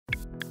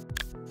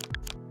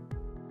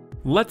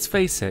Let's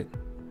face it,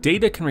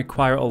 data can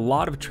require a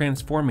lot of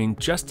transforming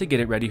just to get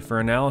it ready for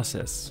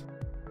analysis.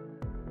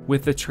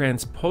 With the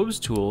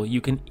Transpose tool,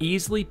 you can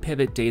easily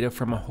pivot data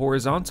from a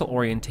horizontal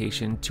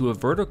orientation to a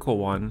vertical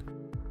one,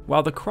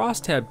 while the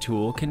Crosstab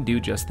tool can do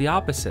just the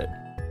opposite.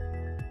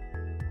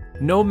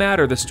 No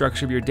matter the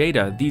structure of your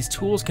data, these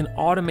tools can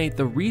automate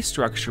the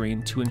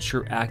restructuring to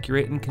ensure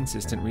accurate and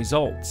consistent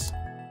results.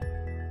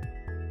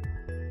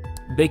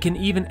 They can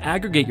even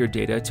aggregate your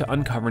data to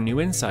uncover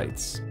new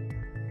insights.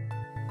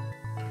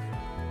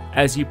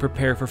 As you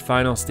prepare for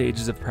final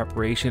stages of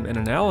preparation and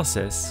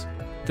analysis,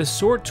 the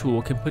Sort tool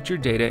can put your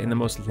data in the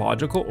most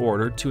logical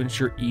order to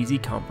ensure easy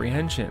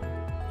comprehension.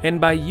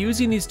 And by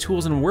using these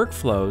tools and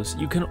workflows,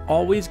 you can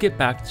always get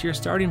back to your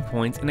starting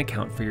points and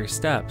account for your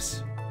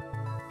steps.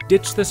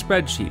 Ditch the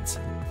spreadsheets.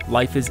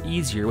 Life is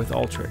easier with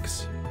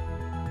Alteryx.